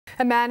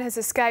A man has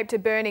escaped a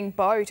burning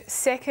boat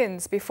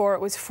seconds before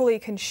it was fully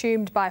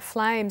consumed by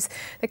flames.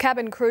 The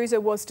cabin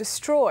cruiser was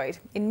destroyed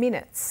in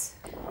minutes.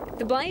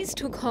 The blaze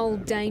took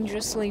hold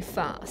dangerously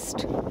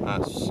fast.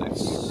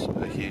 It's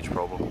a huge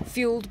problem.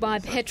 Fuelled by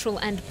petrol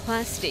and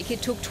plastic,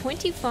 it took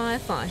 20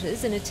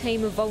 firefighters and a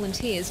team of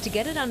volunteers to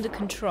get it under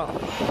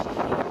control.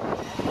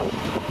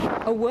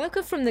 A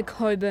worker from the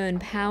Coburn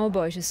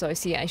Powerboat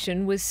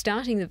Association was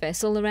starting the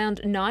vessel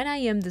around 9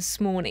 a.m. this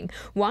morning.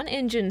 One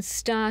engine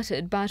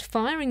started, but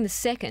firing the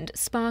second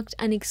sparked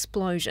an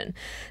explosion.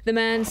 The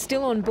man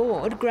still on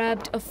board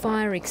grabbed a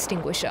fire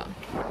extinguisher.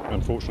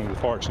 Unfortunately, the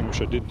fire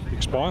extinguisher did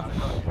expire.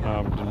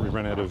 We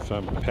ran out of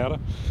powder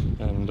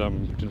and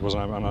was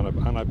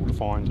unable to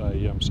find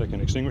a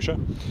second extinguisher,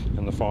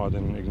 and the fire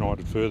then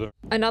ignited further.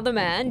 Another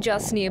man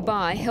just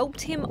nearby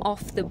helped him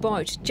off the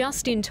boat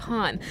just in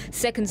time.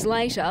 Seconds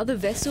later, the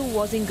vessel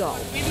was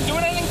engulfed. We didn't do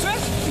anything to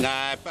it?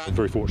 No, but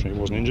very fortunately,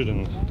 it wasn't injured,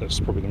 and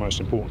that's probably the most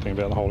important thing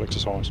about the whole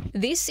exercise.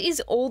 This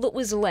is all that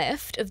was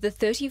left of the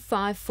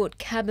 35-foot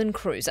cabin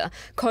cruiser.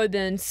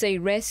 Coburn Sea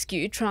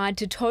Rescue tried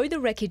to tow the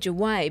wreckage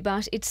away,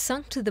 but it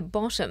sunk to the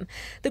bottom.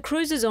 The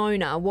cruiser's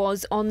owner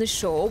was on the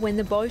shore when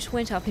the boat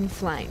went up in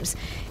flames.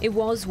 It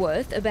was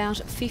worth about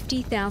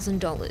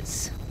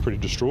 $50,000. Pretty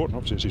distraught, and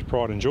obviously it's his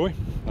pride and joy.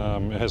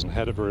 It hasn't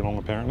had it very long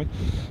apparently,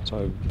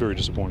 so very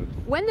disappointed.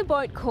 When the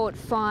boat caught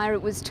fire,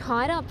 it was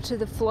tied up to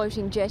the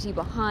floating jetty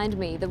behind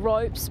me. The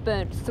ropes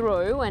burnt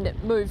through and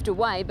it moved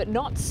away, but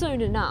not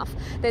soon enough.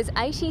 There's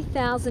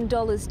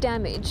 $80,000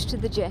 damage to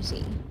the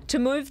jetty. To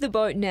move the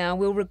boat now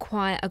will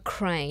require a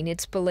crane.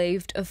 It's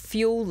believed a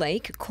fuel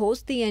leak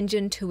caused the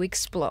engine to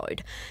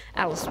explode.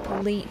 Alice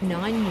Pooley,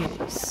 9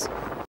 News.